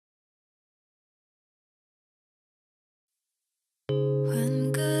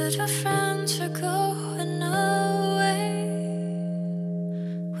going away,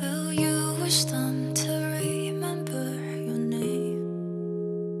 will you wish them to remember your name?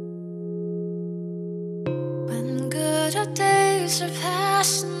 When good old days are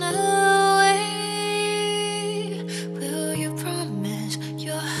passing away, will you promise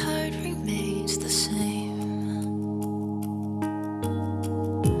your heart remains the same?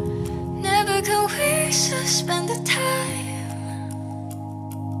 Never can we suspend the time,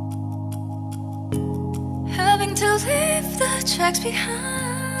 having to leave the tracks behind.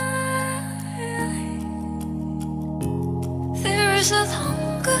 There is a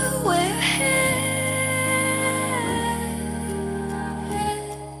longer way ahead.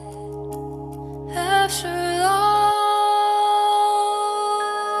 After all,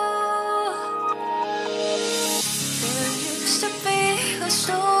 there used to be a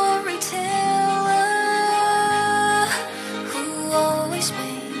storyteller who always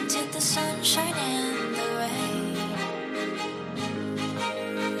painted the sunshine and the rain.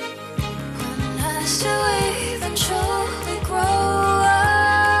 When as to eventually grow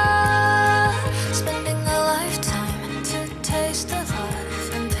up, spending a lifetime to taste the life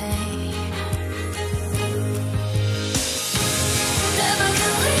and pain. Never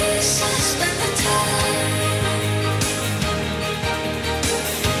can we suspend the time,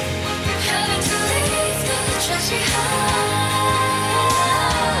 having to leave the tracks behind.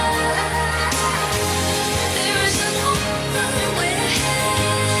 There is a longer way ahead.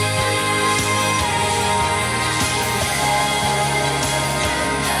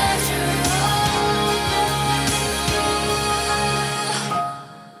 After all,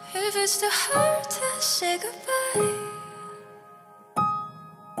 if it's too hard to say goodbye,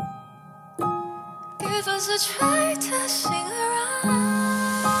 give us a try to sing around.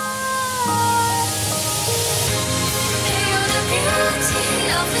 You're the beauty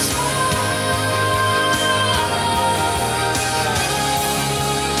of this world,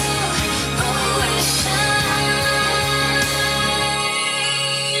 always shine.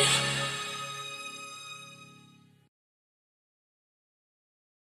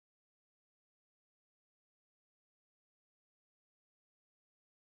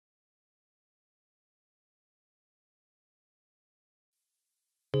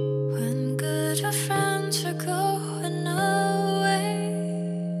 When good friends are going away,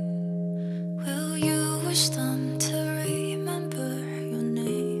 will you wish them to remember your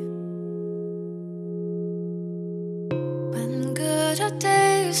name? When good old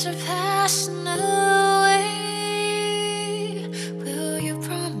days are passing away, will you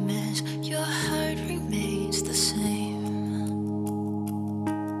promise your heart remains the same?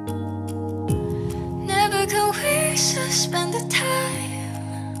 Never can we suspend the time,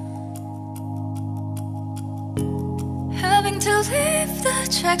 having to leave the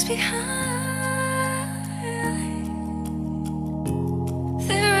tracks behind.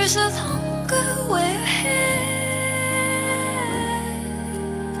 There is a longer way ahead.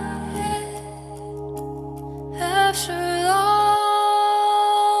 After all,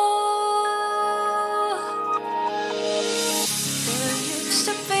 there used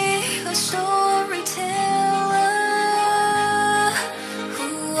to be a storyteller who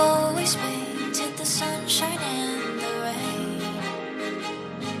always painted the sunshine and the rain.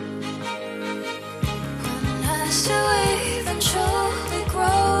 When as to eventually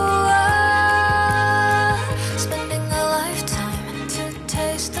grow up, spending a lifetime to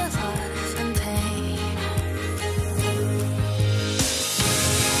taste the life and pain.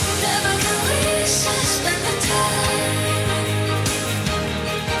 Never can we suspend the time,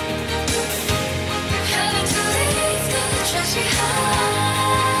 having to leave the tracks behind.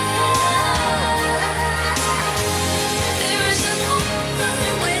 There is a longer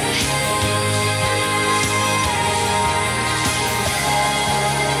way ahead.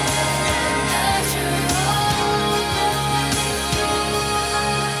 After all,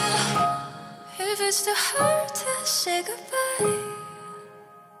 if it's too hard to say goodbye,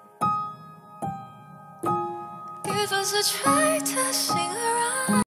 give us a try to sing around.